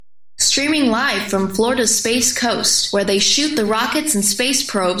streaming live from Florida's Space Coast, where they shoot the rockets and space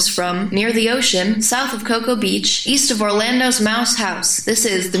probes from near the ocean, south of Cocoa Beach, east of Orlando's Mouse House. This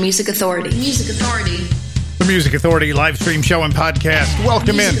is the Music Authority. Music Authority. The Music Authority live stream show and podcast.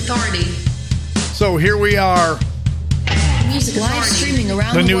 Welcome Music in. Authority. So here we are. Music live streaming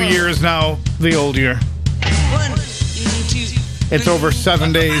around the the new world. year is now the old year. It's over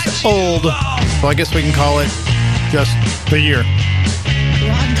 7 days old, so I guess we can call it just the year.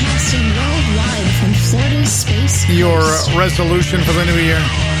 Broadcasting worldwide from Florida's Space Coast. Your resolution for the new year?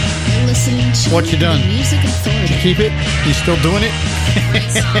 You're listening to What you done? The Music Authority. Keep it? You still doing it?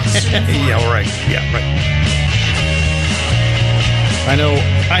 Yeah, right. Yeah, right. I know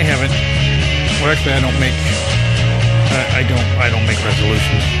I haven't. Well, actually, I don't make. I don't make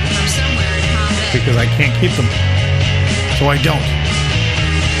resolutions because I can't keep them. So I don't.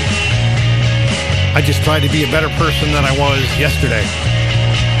 I just try to be a better person than I was yesterday.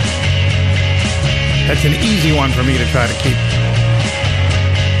 That's an easy one for me to try to keep.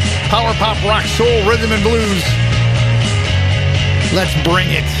 Power pop, rock, soul, rhythm, and blues. Let's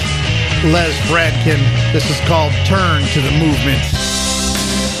bring it. Les Fradkin. This is called Turn to the Movement.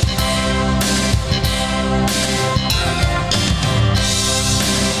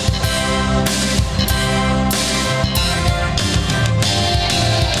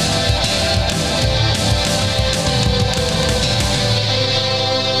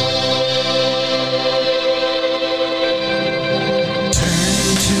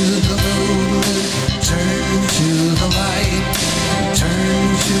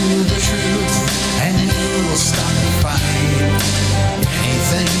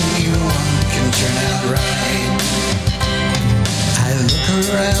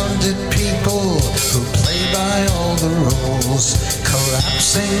 Around at people who play by all the rules,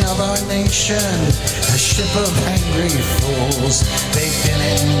 collapsing of our nation, a ship of angry fools. They've been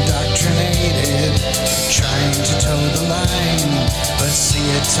indoctrinated, trying to toe the line, but see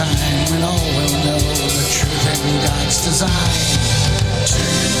a time when all will know the truth in God's design.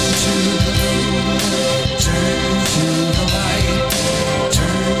 Turn to the moon, turn to the light,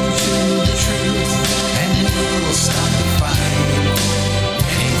 turn to the truth, and you'll stop the fight.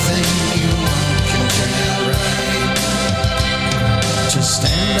 To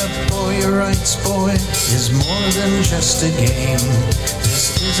stand up for your rights, boy, is more than just a game.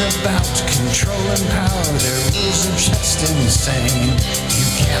 This is about control and power. Their rules are just insane. You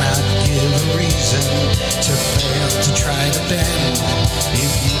cannot give a reason to fail to try to bend.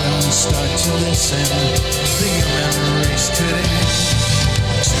 If you don't start to listen, the human race could end.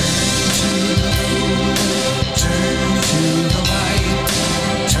 Turn to the moon, turn to the light,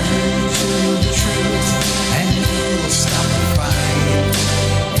 turn to the truth, and you'll stop the fight.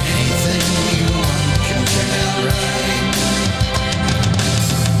 Anything you want can turn out right.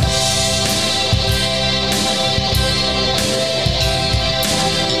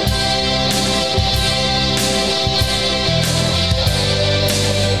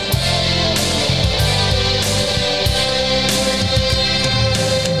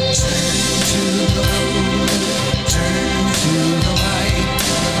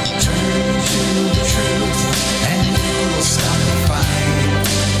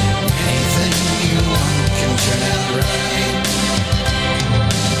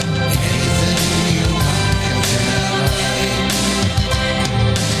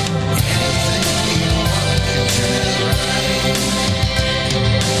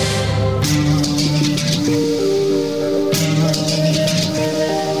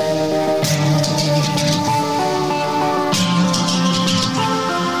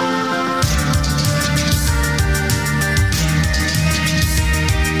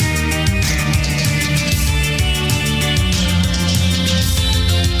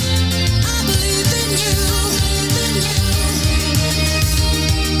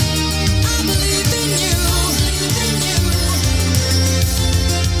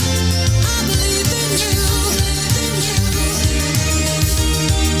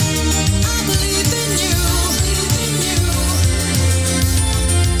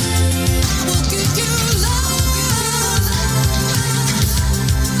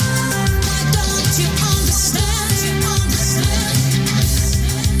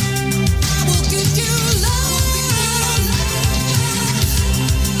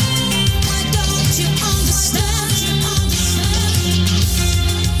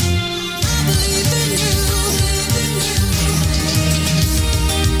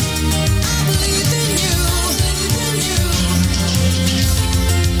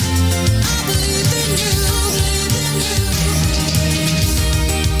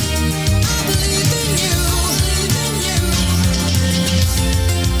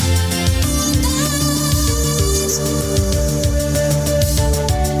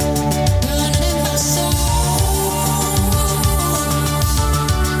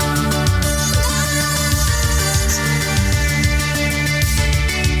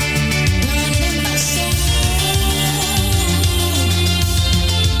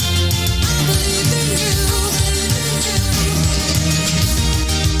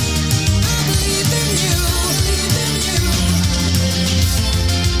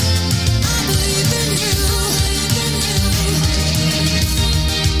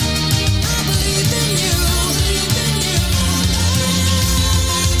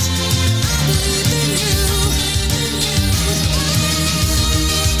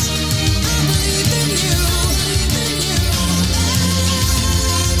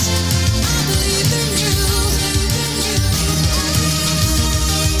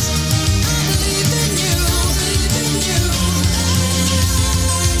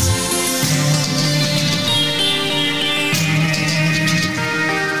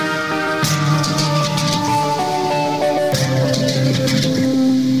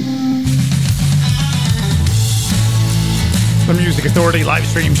 Music Authority live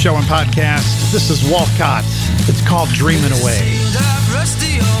stream show and podcast. This is Walcott. It's called Dreaming Away.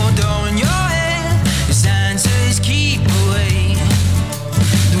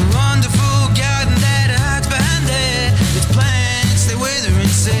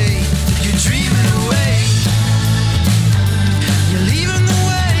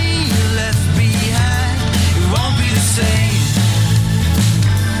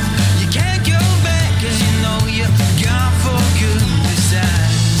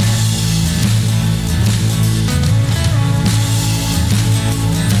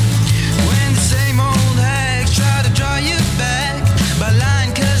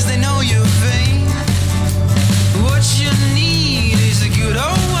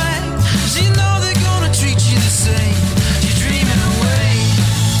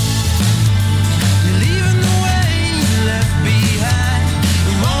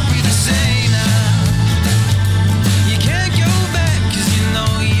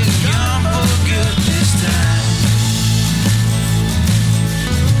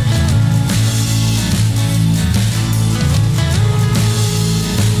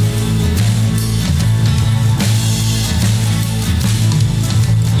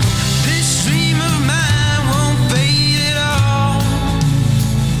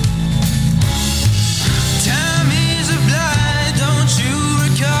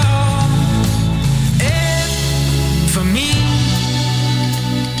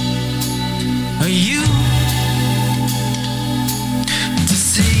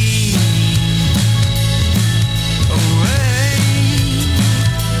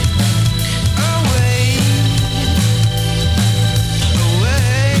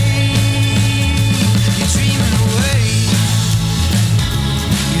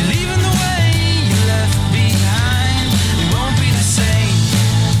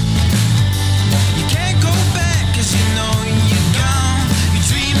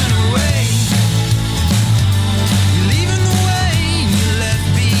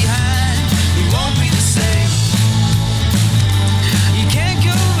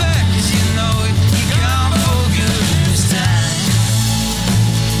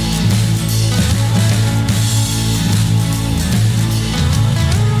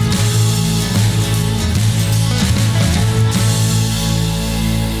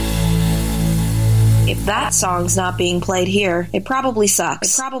 That song's not being played here. It probably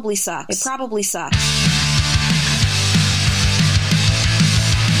sucks. It probably sucks. It probably sucks.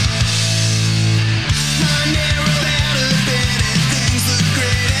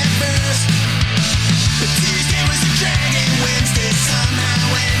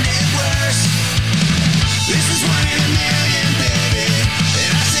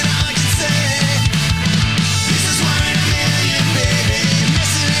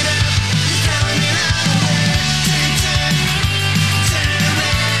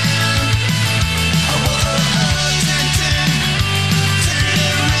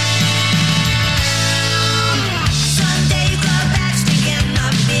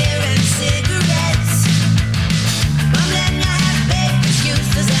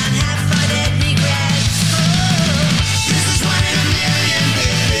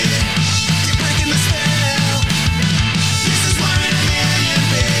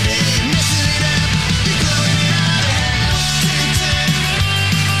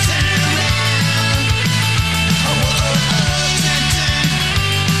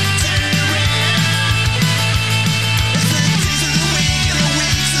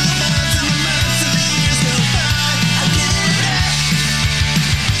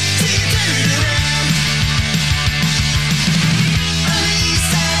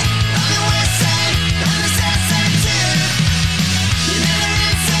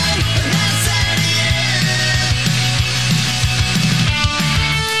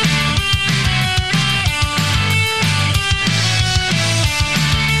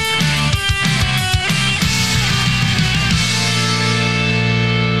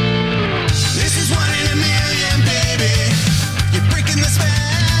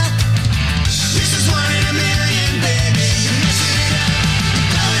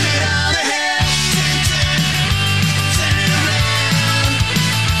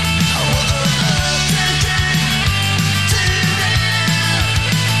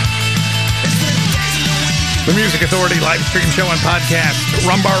 The Music Authority live stream show and podcast.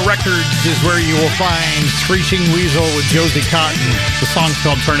 Rumbar Records is where you will find Screeching Weasel with Josie Cotton. The song's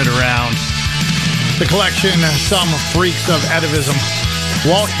called Turn It Around. The collection, Some Freaks of Atavism.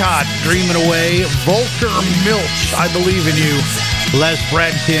 Walcott, Dreaming Away. Volker Milch, I Believe in You. Les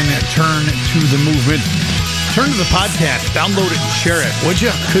Bradkin, Turn to the Movement. Turn to the podcast, download it, and share it. Would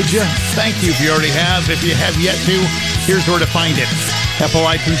you? Could you? Thank you if you already have. If you have yet to, here's where to find it. Apple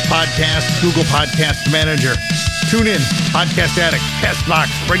iTunes Podcast, Google Podcast Manager, TuneIn, Podcast Addict,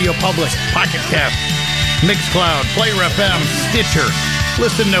 Castbox, Radio Public, Pocket Cast, Mixcloud, Player FM, Stitcher,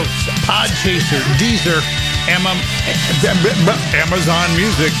 Listen Notes, Podchaser, Deezer, Amazon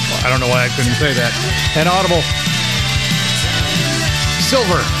Music. I don't know why I couldn't say that. And Audible.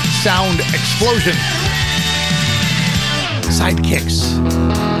 Silver Sound Explosion. Sidekicks.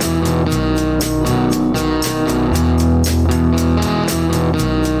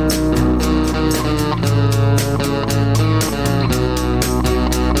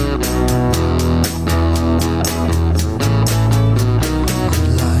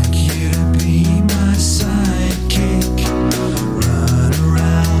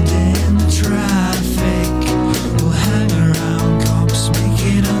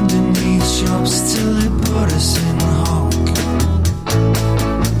 Till they put us in honk.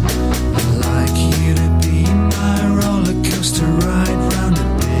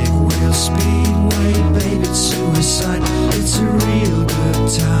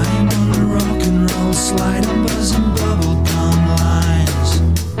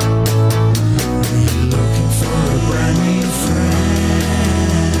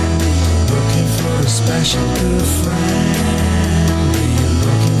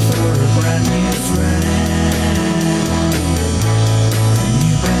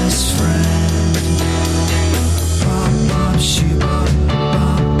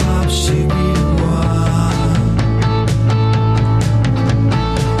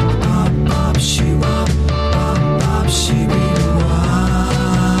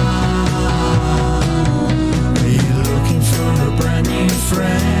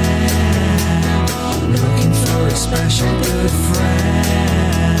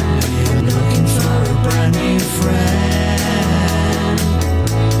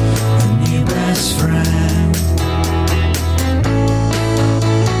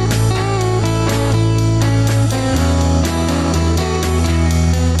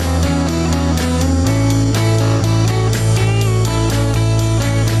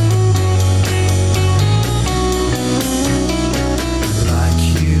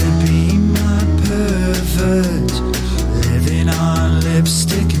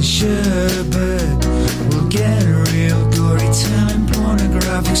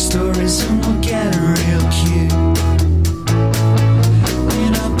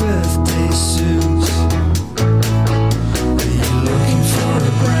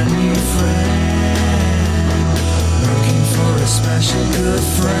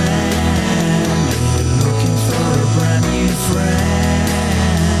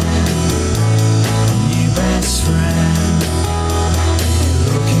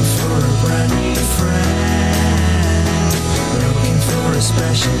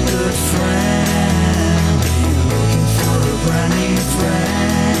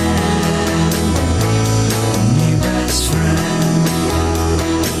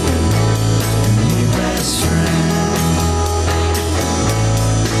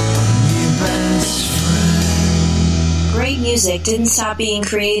 music didn't stop being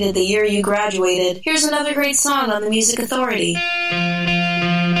created the year you graduated. Here's another great song on the Music Authority.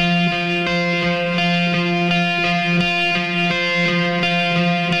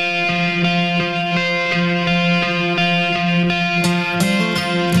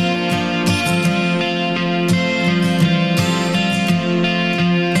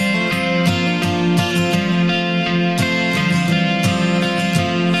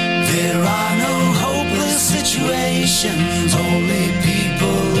 Only people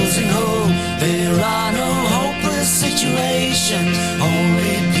losing hope. There are no hopeless situations.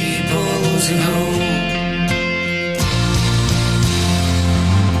 Only people losing hope.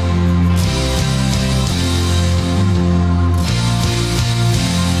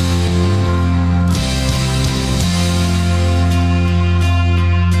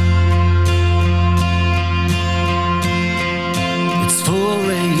 It's 4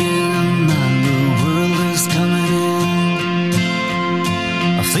 a.m. and the world is coming in.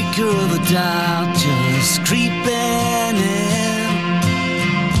 A flicker of a doubt just creeping in.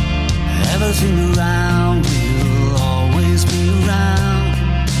 Everything around will always be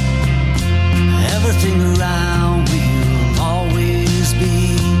around. Everything around will always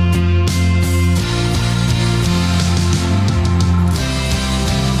be.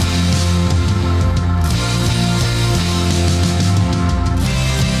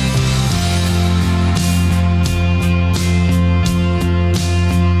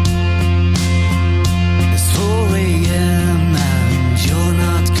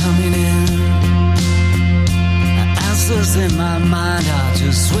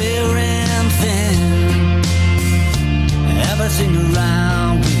 'cause wearing thin. Everything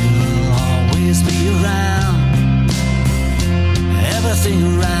around will always be around. Everything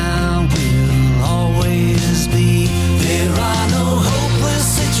around will always be. There are no hopeless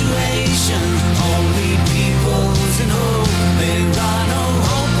situations, only people losing hope. There are no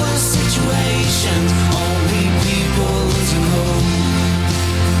hopeless situations, only people losing hope.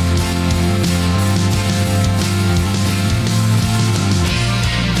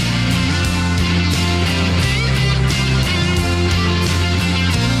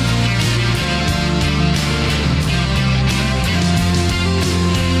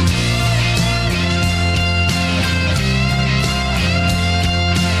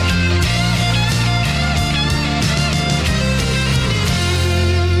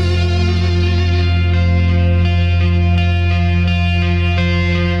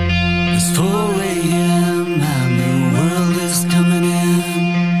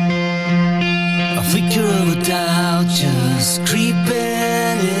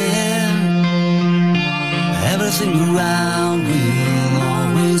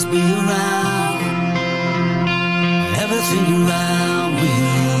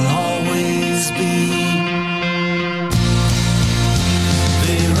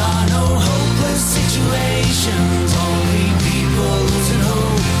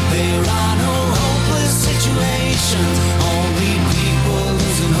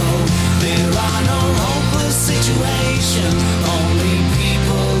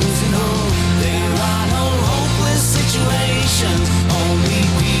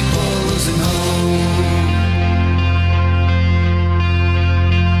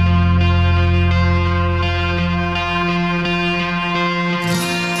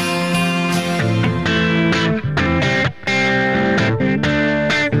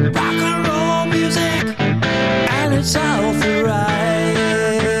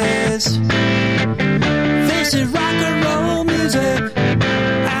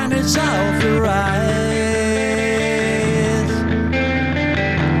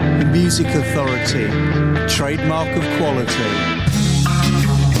 Music Authority, trademark of quality.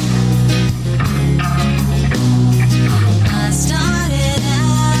 I started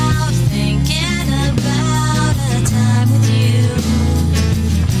out thinking about a time with you.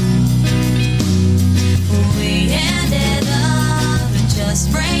 We ended up just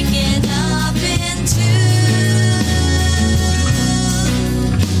breaking up in two.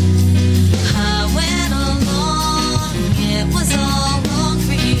 I went along, it was all wrong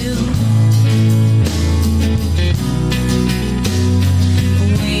for you.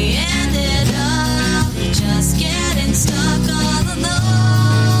 We ended up just getting stuck all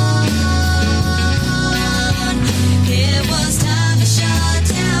alone. It was time to shut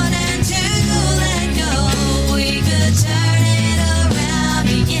down and to let go. We could turn it around,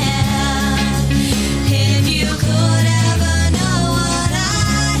 yeah. If you could ever know what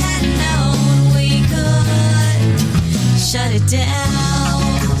I had known, we could shut it down.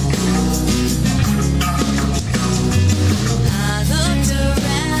 I looked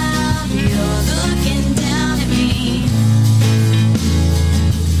around, you're looking down at me.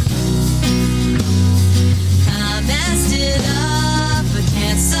 I messed it up, but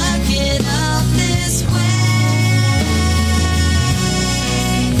can't suck it up this way.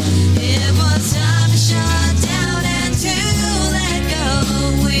 It was time to shut down and to let go.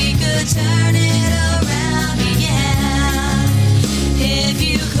 We could turn it around, yeah. If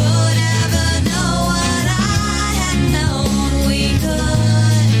you could ever know what I had known, we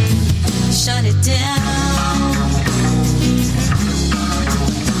could shut it down.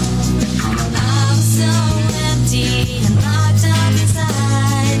 I was so empty and locked up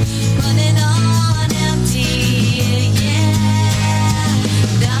inside, running on empty, yeah.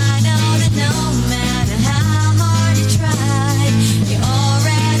 But I know that no matter how hard you tried, you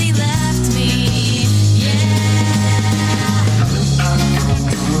already left me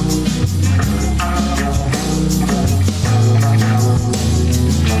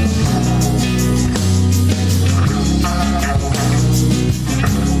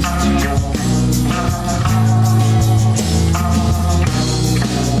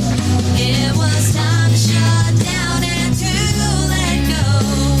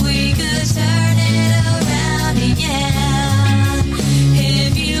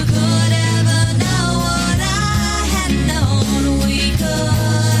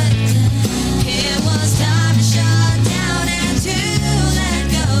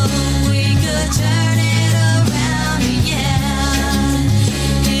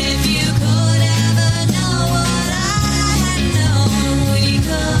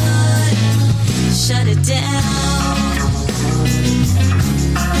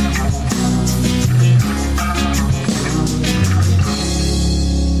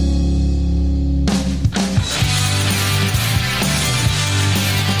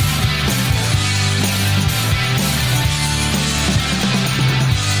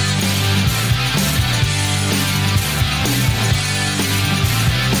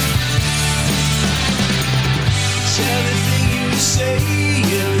say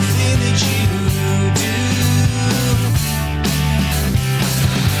everything that you do.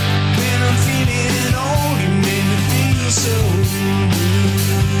 When I'm feeling old, you make me feel so blue.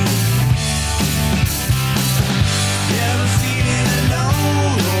 Never feeling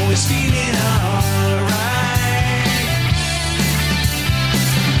alone, always feeling alright.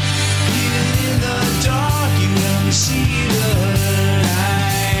 Even in the dark, you help me see the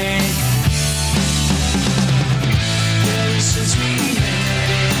light. Ever since we met,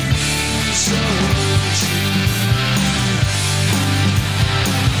 you're so true.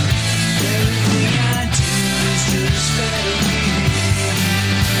 Everything I do is just better with you.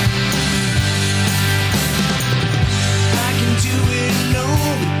 I can do it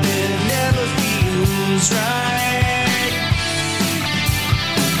alone, but then it never feels right.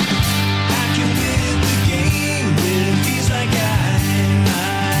 I can win the game when it feels like I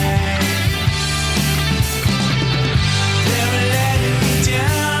might. Never letting me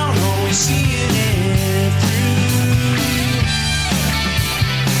down, always seeing it through.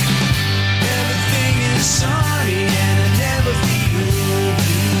 Everything is sunny and I never feel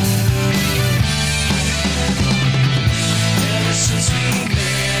blue. Ever since we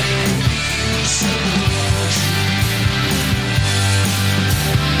met, you're so true.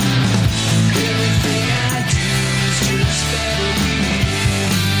 Everything I do is just better with you.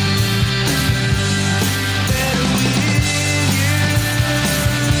 Better with you.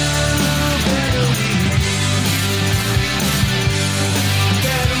 Better with you.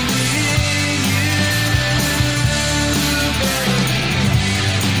 Better with you.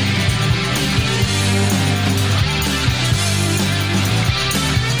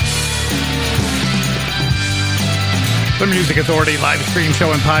 The Music Authority live stream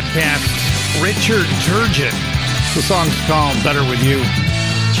show and podcast. Richard Turgeon. The song's called Better With You.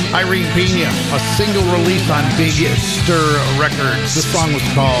 Irene Pena, a single release on Big Stir Records. The song was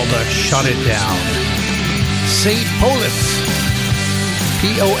called Shut It Down. Sade Polis.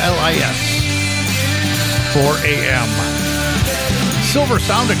 P-O-L-I-S. 4 a.m. Silver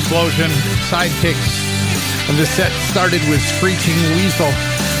Sound Explosion. Sidekicks. And the set started with Screeching Weasel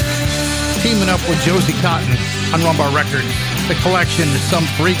teaming up with Josie Cotton on Rumbar Records. The collection, Some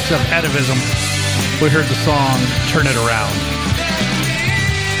Freaks of Atavism. We heard the song Turn It Around.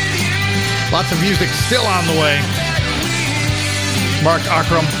 Lots of music still on the way. Mark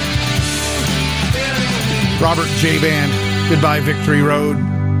Akram, Robert J. Band, Goodbye Victory Road.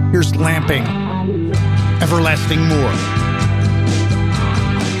 Here's Lamping, Everlasting Moor.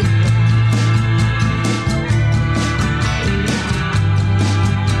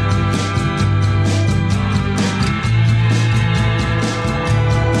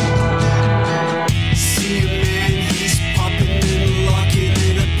 See a man, he's popping and locking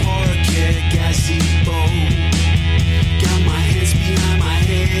in a parquet gazebo. Got my hands behind my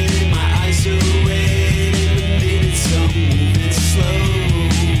head and my eyes are red. In the minutes I'm moving slow.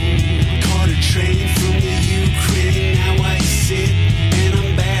 Caught a train from the Ukraine, now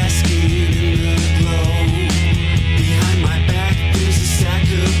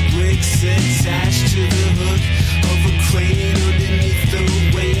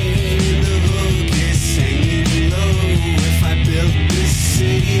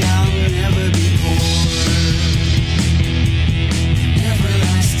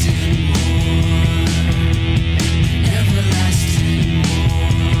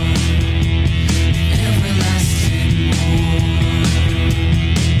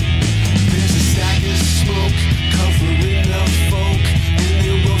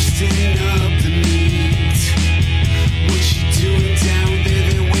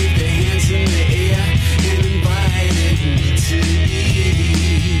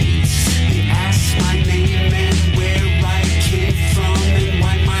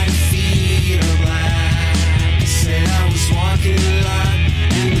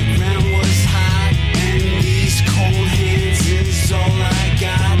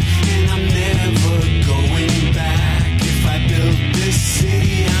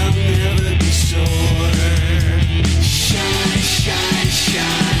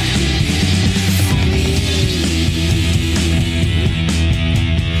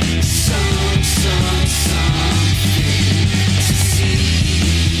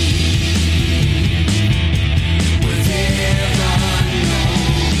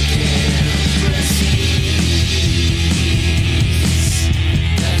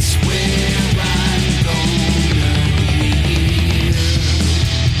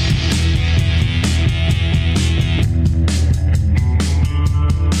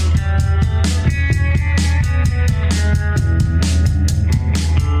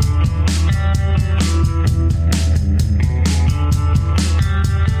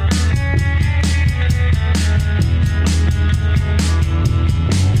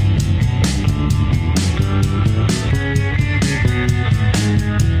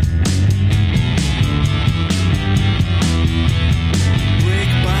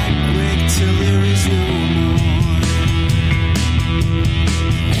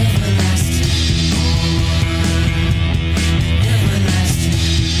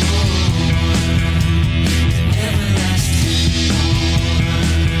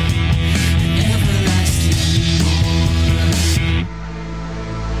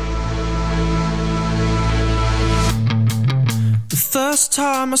first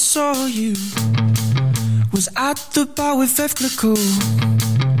time I saw you was at the bar with Veuve Clicquot,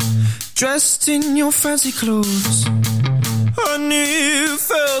 dressed in your fancy clothes. I knew you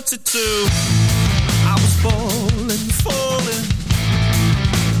felt it too. I was falling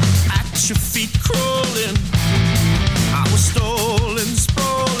at your feet crawling. I was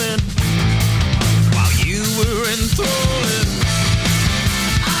sprawling while you were enthralling.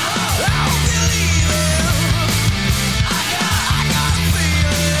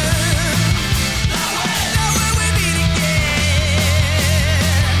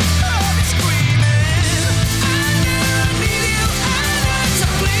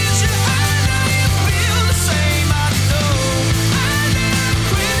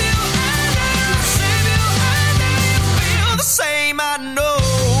 I know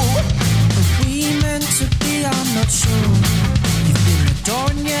if we meant to be, I'm not sure. You've been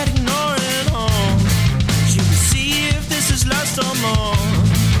adoring yet ignoring all. Should we see if this is last or more?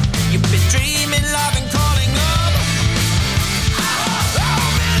 You've been dreaming, love and calling up. I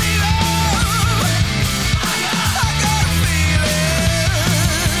don't believe it. I got a feeling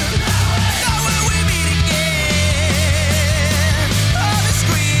that when we meet again, I'll be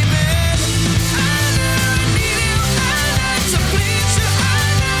screaming. I never need you, I need to please you. I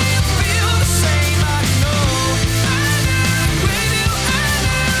know you feel the same. I know I never quit you. I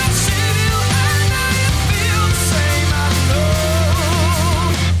never save you. I know you feel the same. I know.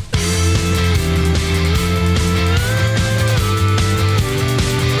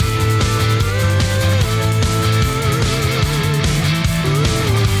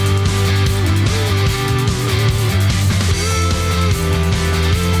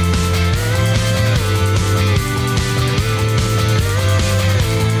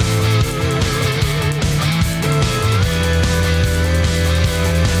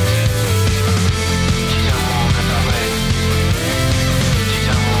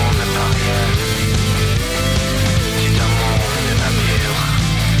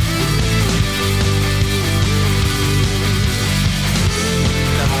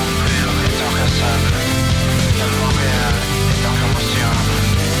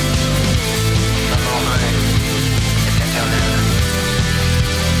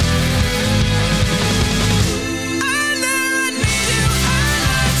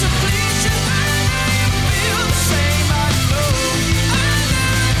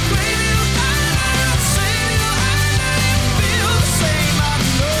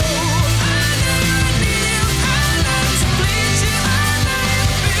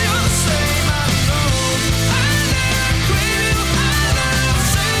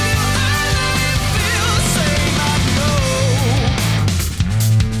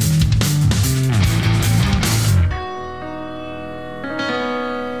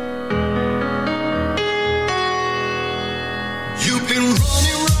 You've been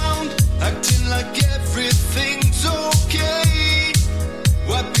running around, acting like everything's okay,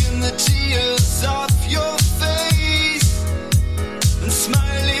 wiping the tears off your face and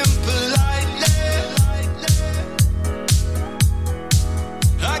smiling politely.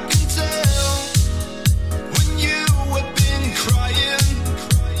 I can tell when you have been crying,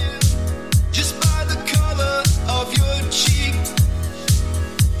 just by the color of your cheek.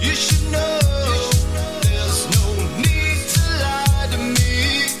 You should know there's no need to lie to me.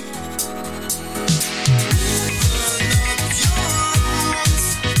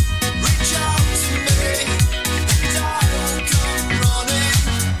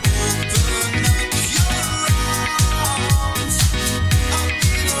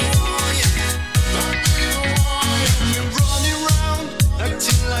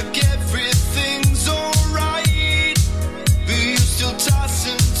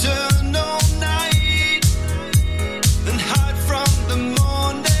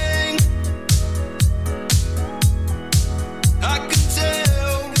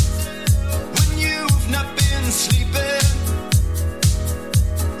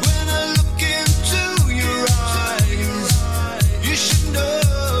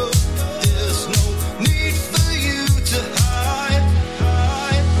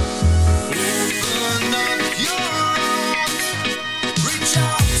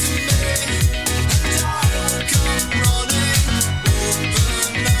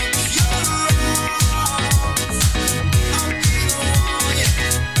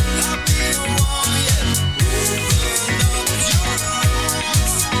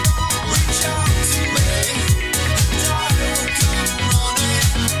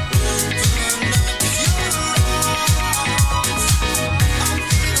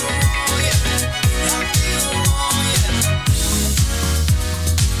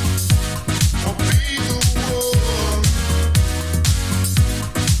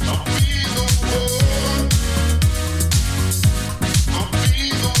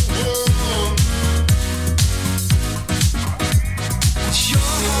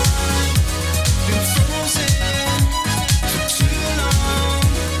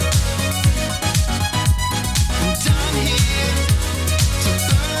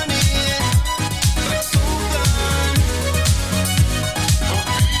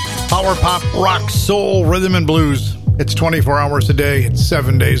 Power pop, rock, soul, rhythm, and blues. It's 24 hours a day. It's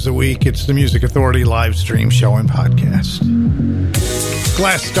 7 days a week. It's the Music Authority live stream show and podcast.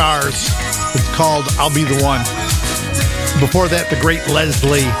 Glass Stars. It's called I'll Be the One. Before that, the great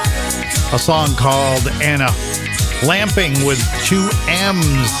Leslie. A song called Anna. Lamping with 2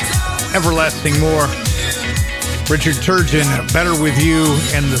 M's. Everlasting More. Richard Turgeon, Better With You.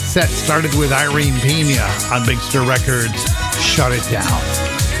 And the set started with Irene Pena on Big Stir Records. Shut It Down.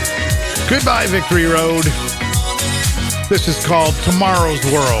 Goodbye, Victory Road. This is called Tomorrow's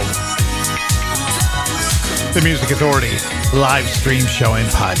World. The Music Authority live stream show and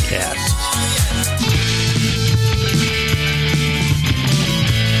podcast.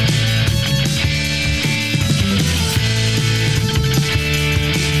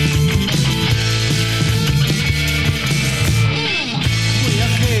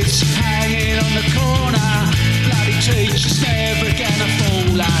 On the corner, bloody teachers never gonna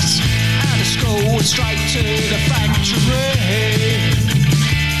fool us. Out of school, straight to the factory.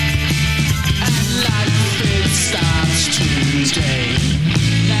 And life, it starts Tuesday.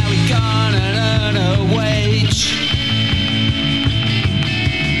 Now we gonna earn a wage.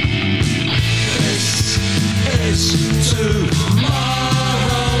 This is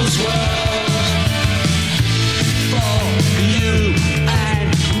tomorrow's world. For you and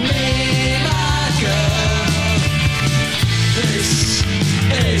me. This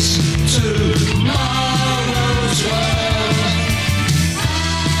is tomorrow's world.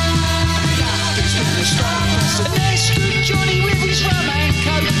 Nothing's gonna stop us. And there's good Johnny with his rum and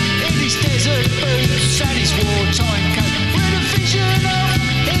coke, in his desert boots and his wartime coat, with a vision of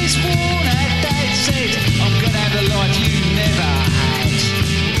his worn out dad said, I'm gonna have a life you never had.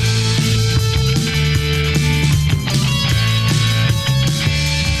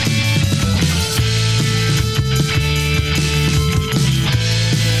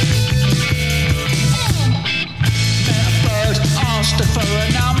 For a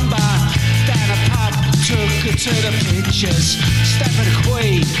number, down a pub, took her to the pictures. Stafford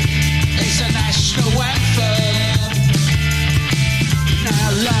Queen is a national anthem.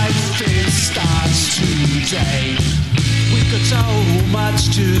 Now life it starts today. We've got so much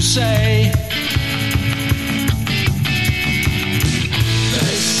to say.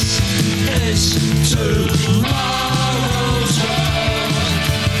 This is tomorrow's world.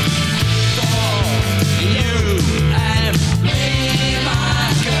 For you and me.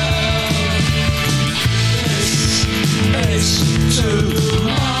 It's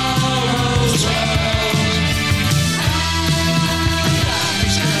tomorrow's world.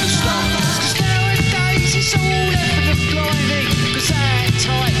 Nothing's gonna stop us. 'Cause nowadays it's all effort and blinding. 'Cause that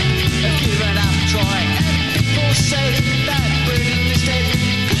type have given up trying. And people said that Britain is dead.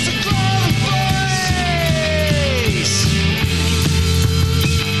 'Cause the driving boys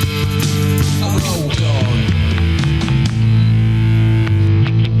are all gone.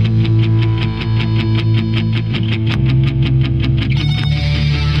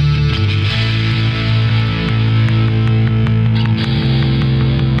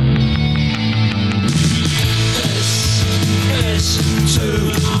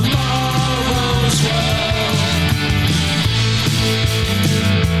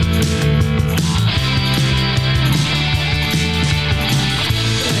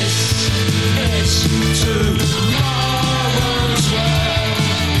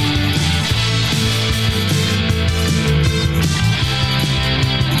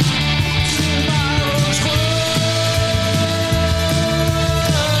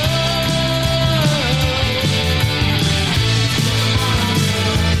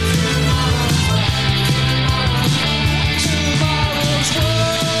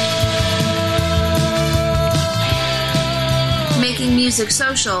 Music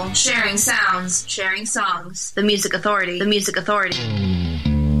social, sharing sounds, sharing songs. The Music Authority, the Music Authority.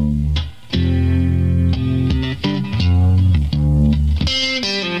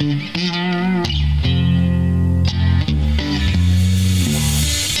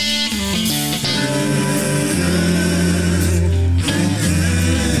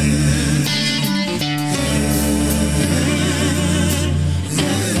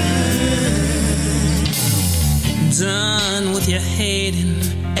 Done with your hating,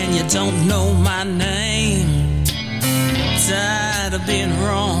 and you don't know my name. Tired of being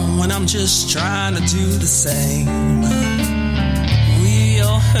wrong when I'm just trying to do the same. We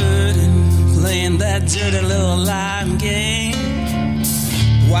all hurting, playing that dirty little lying game.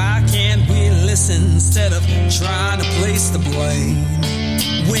 Why can't we listen instead of trying to place the blame?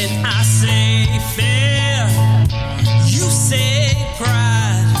 When I say fair, you say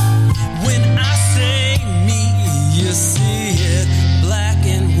pride. When I say me, you see it black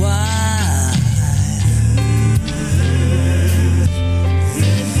and white.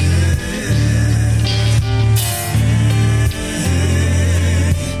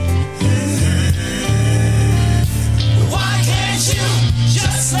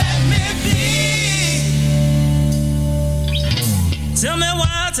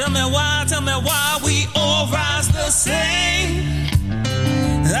 tell me why we all rise the same.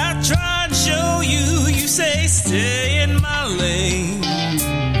 I try to show you, you say stay in my lane.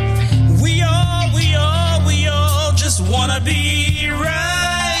 We all just wanna be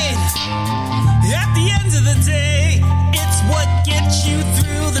right. At the end of the day, it's what gets you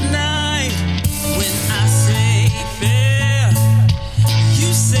through the night. When I say fair,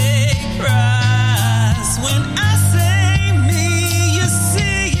 you say price. When I say me, you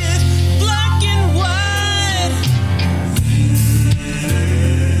see it black and white.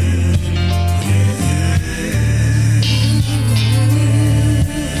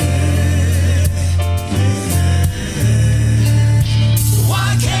 Why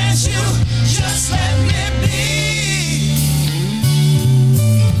can't you just let me be?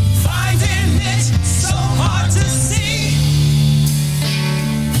 Finding it so hard to see.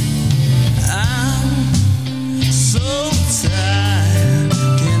 I'm so tired,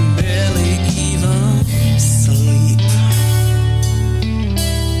 can barely even sleep.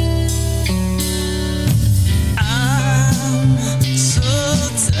 I'm so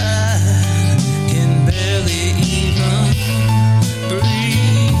tired, can barely even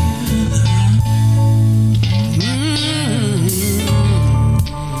breathe.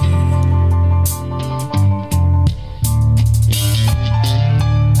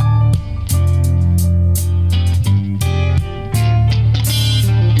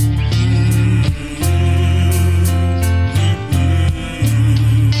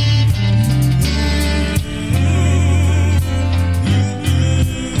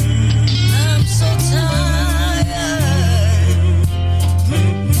 I'm so tired.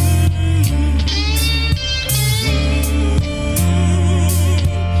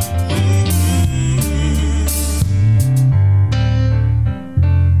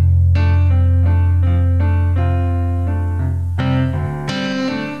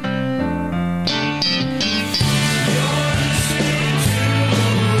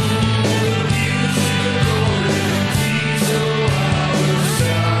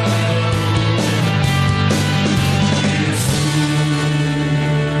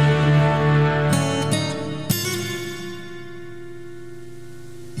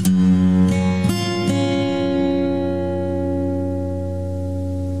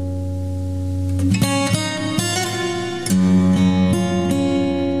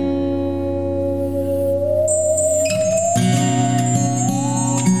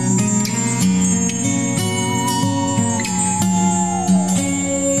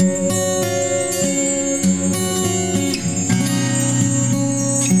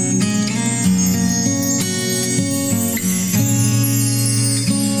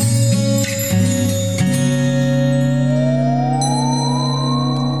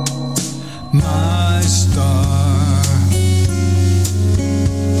 My star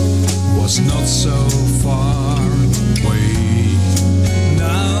was not so far away.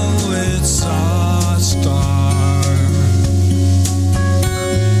 Now it's our star.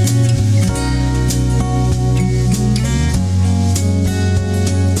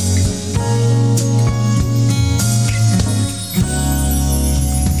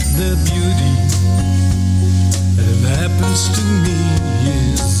 The beauty that happens to me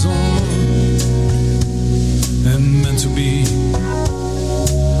is all and meant to be.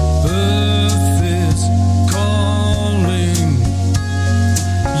 Earth is calling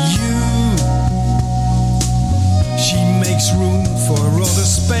you. She makes room for other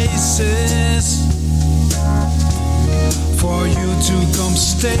spaces for you to come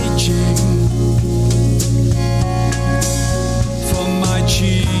staging for my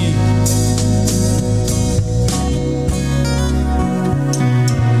cheek.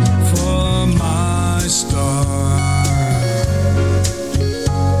 For my star.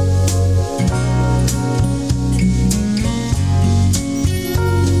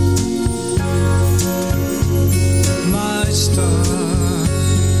 My star.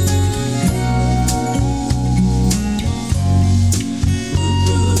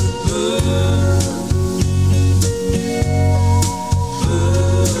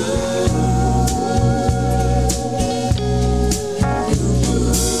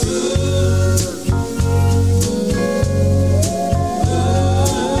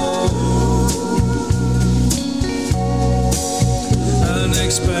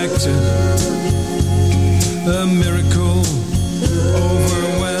 Unexpected, a miracle,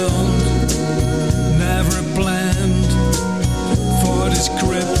 overwhelmed, never planned for this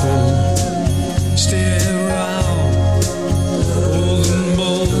cripple, sterile, old and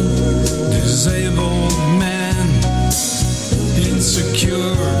bold, disabled man,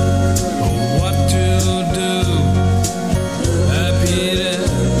 insecure of what to do, happy that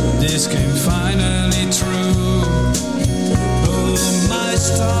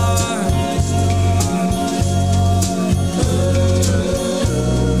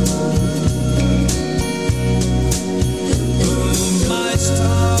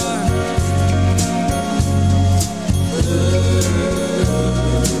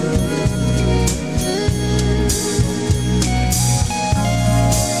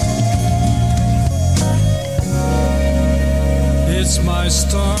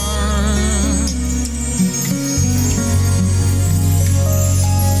star.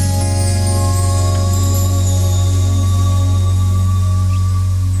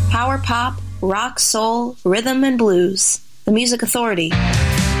 Power pop, rock, soul, rhythm, and blues. The Music Authority.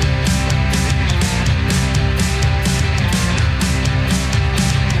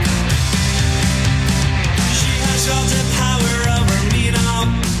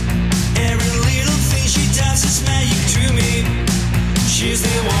 She's the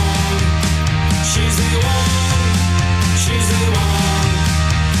one, she's the one, she's the one,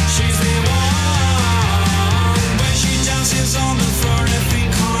 she's the one. When she dances on the floor, every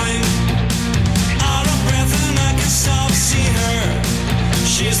kind, out of breath and I can stop seeing her.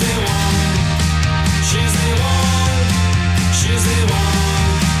 She's the one, she's the one, she's the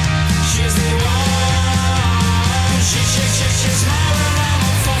one, she's the one. She's my around,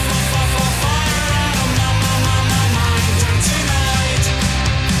 fire out of my mind tonight.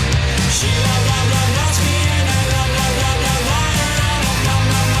 She loves me and I love her out of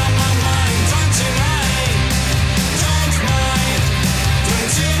my mind. Don't tonight, don't mind, don't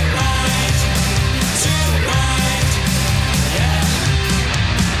tonight, yeah.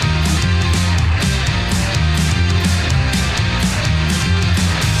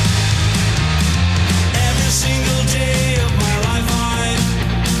 Every single day of my life I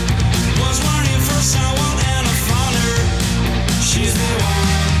was wanting for someone and I found her. She's the one.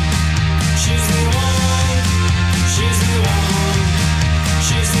 She's the one, she's the one,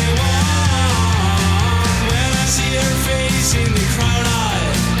 she's the one. When I see her face in the crowd, I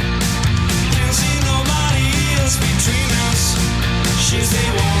can't see nobody else between us. She's the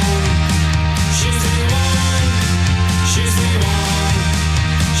one, she's the one, she's the one,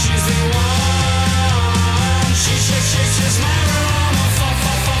 she's the one. She's my around,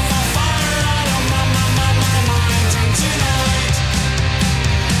 fire out of my mind tonight.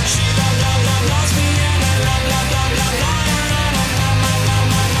 She loves me and I love her out of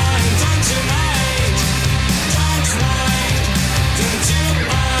my mind. Don't tonight,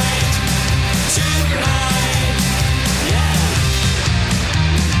 yeah.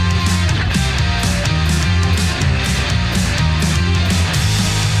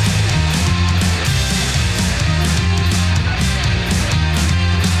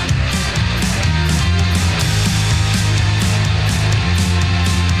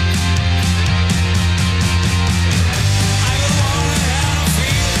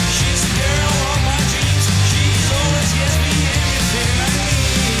 She's the girl of my dreams. She's always gives me everything I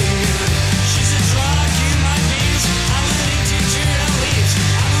need. She's a drug in my veins. I'm addicted to her lips.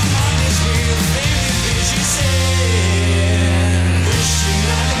 I'm a mindless with baby, she said. Wishing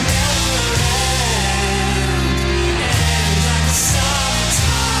I could melt her hand, and I could stop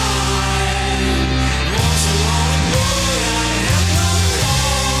time. Once along the road, I have no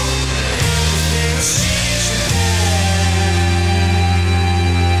wrong. Everything was changed again.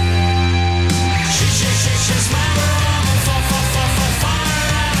 She's my around, fire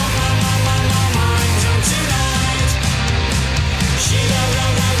out of my mind tonight. She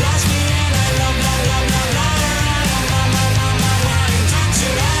loves me and I love her out of my mind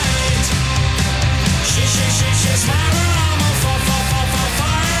tonight. She's my around,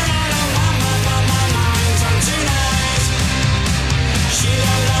 fire out of my mind tonight. She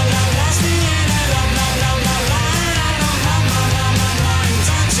loves me and I love her out of my mind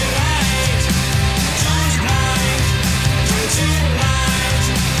tonight.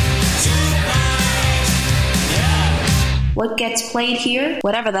 What gets played here?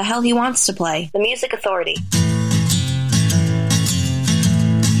 Whatever the hell he wants to play. The Music Authority.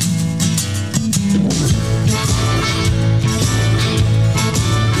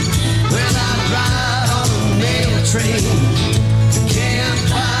 Well, I ride on a mail train, can't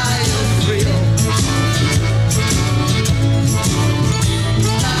buy a thrill.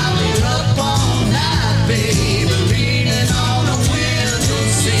 I've been up all night, baby, leaning on a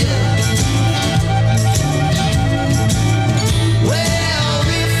windowsill. Well,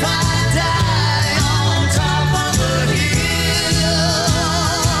 if I die on top of a hill,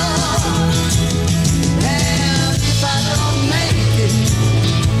 and if I don't make it,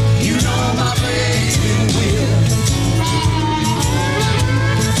 you know my baby will.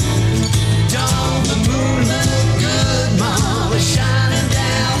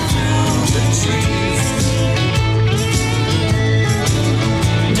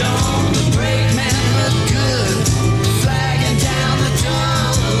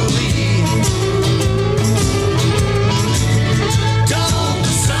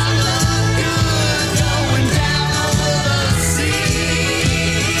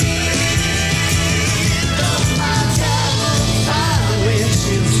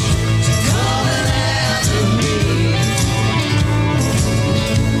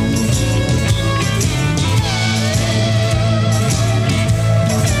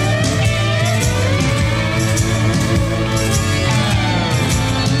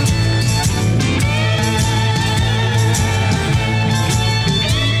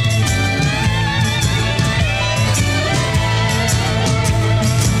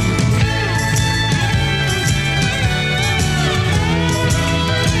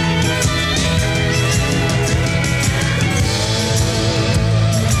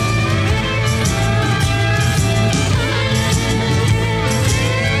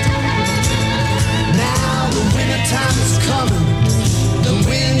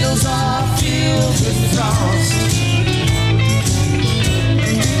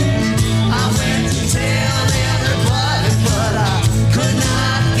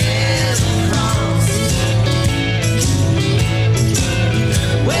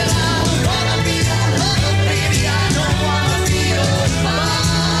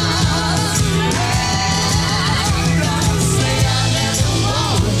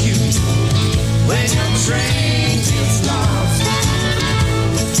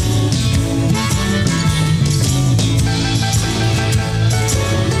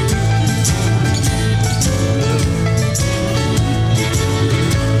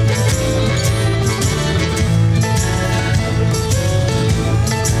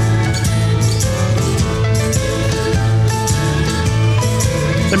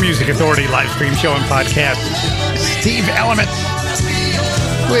 The Music Authority live stream show and podcast. Steve Element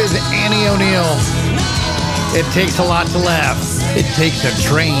with Annie O'Neill. It takes a lot to laugh. It takes a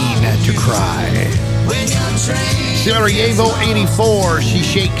train to cry. Sarajevo 84, She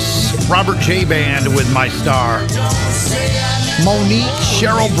Shakes. Robert J. Band with My Star. Monique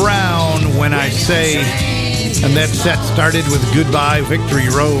Cheryl Brown, When I Say. And that set started with Goodbye Victory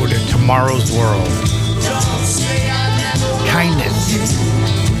Road, Tomorrow's World. Kindness.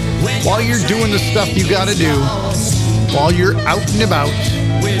 While you're doing the stuff you gotta do, while you're out and about,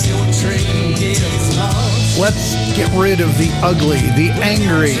 let's get rid of the ugly, the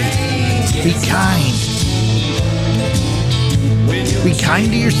angry. Be kind. Be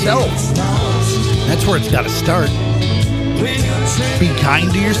kind to yourself. That's where it's gotta start. Be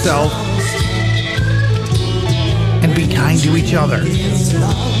kind to yourself and be kind to each other.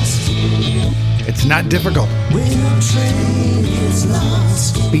 It's not difficult.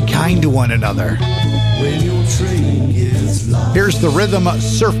 Be kind to one another. Here's the Rhythm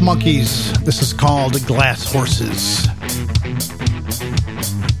Surf Monkeys. This is called Glass Horses.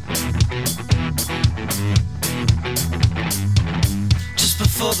 Just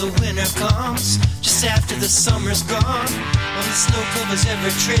before the winter comes, just after the summer's gone, when the snow covers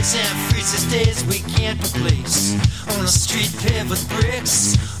every trace and freezes days we can't replace. On a street paved with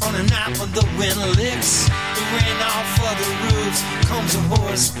bricks, on a night when the wind licks the rain off of the roofs, comes a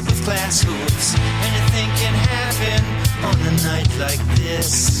horse with glass hooves. Anything can happen on a night like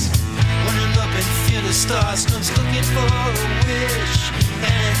this. Running up and feel the stars, comes looking for a wish.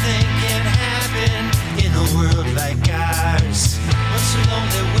 Anything can happen in a world like ours. Once the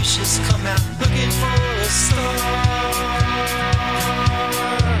lonely wishes come out looking for a star.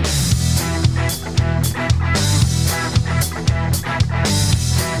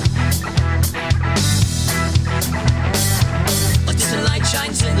 The light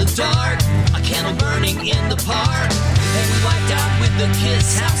shines in the dark, a candle burning in the park. And we wiped out with a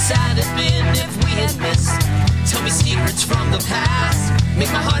kiss. How sad it'd been if we had missed. Tell me secrets from the past, make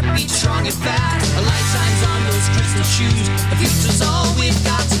my heart beat strong and fast. A light shines on those crystal shoes. The future's all we've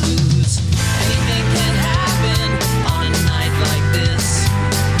got to lose. Anything can happen on a night like this.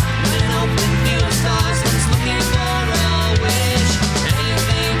 When an open field of stars comes looking for a wish.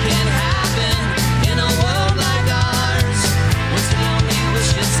 Anything can happen in a world like ours. Once the lonely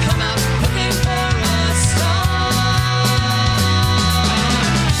wishes come out looking for a star.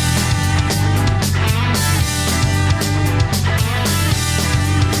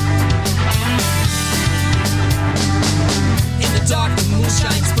 In the dark, the moon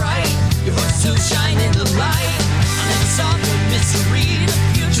shines bright. Your heart's too shine in the light. I never saw no mystery. The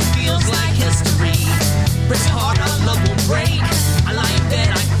future feels like history. Breaks heart, our love won't break. I lie in bed,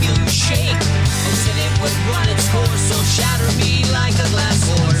 I feel you shake. Oh, said it would run its course, so shatter me like a glass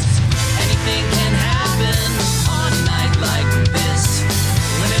horse. Anything can happen on a night like this.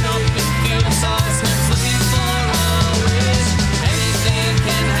 When an open field of stars comes looking for a wish. Anything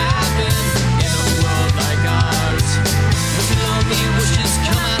can happen in a world like ours. When the lonely wishes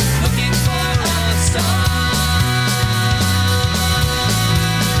come out looking for a star.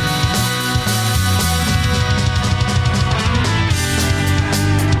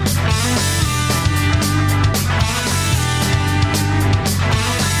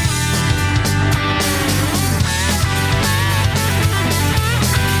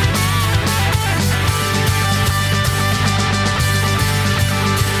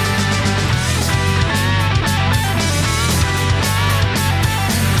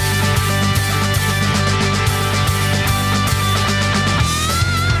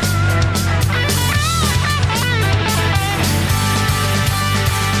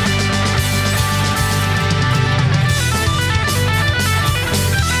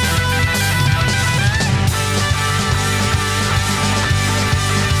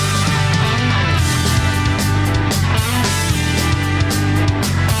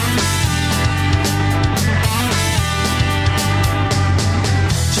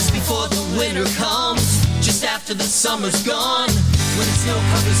 Summer's gone, when the snow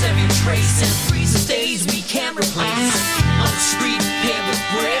covers every trace and freezes days we can't replace. On the street paved with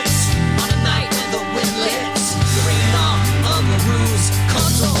bricks, on a night when the wind lifts the rain off of the roofs,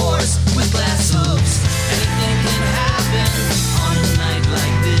 comes a horse with glass hooves. Anything can happen on a night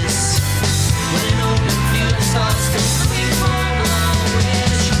like this. When an open field of stars comes looking for a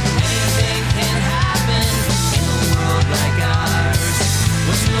wish. Anything can happen in a world like ours.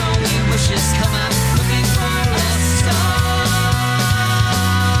 When lonely wishes come out looking for a star.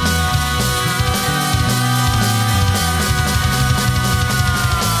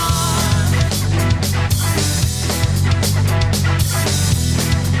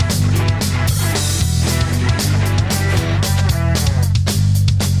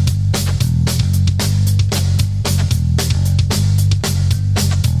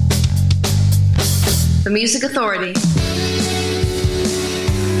 the Music Authority.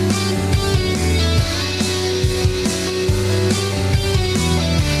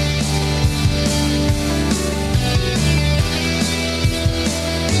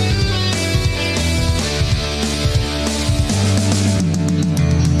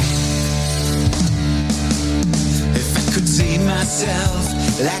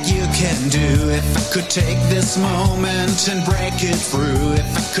 Like you can do. If I could take this moment and break it through,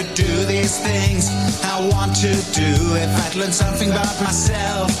 if I could do these things I want to do, if I'd learn something about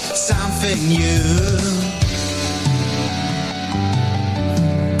myself, something new.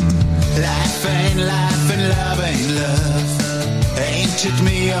 Life ain't life and love ain't love. Ain't it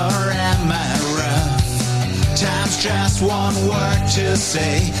me or am I rough? Time's just one word to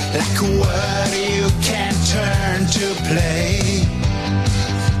say, like a word you can turn to play.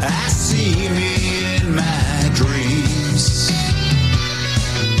 I see me in my dreams,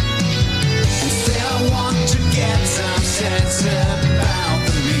 and still want to get some sense about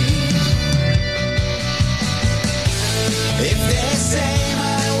me. If they say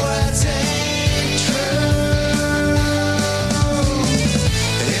my words ain't true,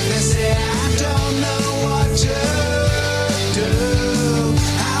 if they say I don't know what to do,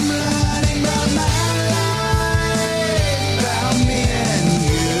 I'm learning about my life, about me and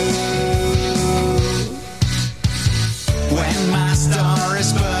you. When my star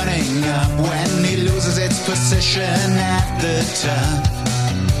is burning up, when he loses its position at the top,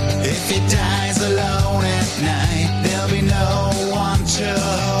 if he dies alone at night, there'll be no one to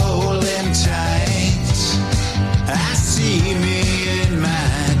hold him tight. I see me in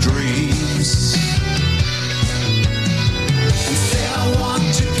my dreams, and still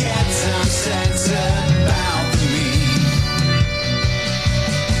want to get some sense about me.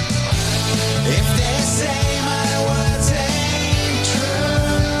 If they say my words ain't true,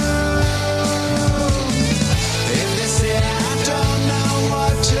 if they say I don't know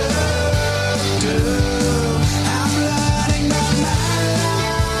what to do, I'm learning about my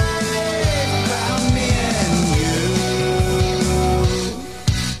life, about me and you.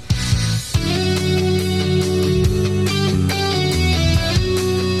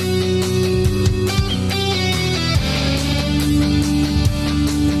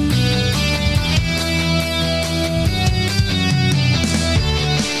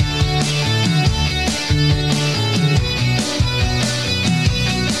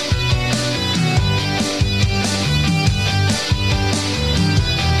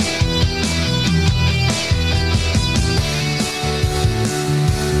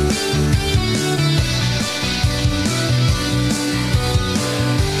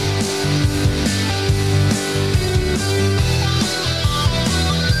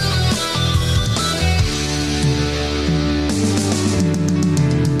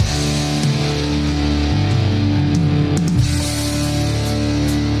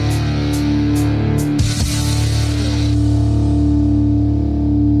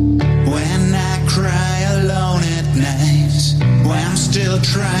 When I cry alone at night, when I'm still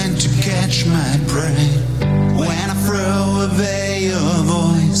trying to catch my pride, when I throw away your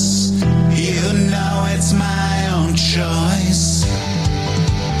voice,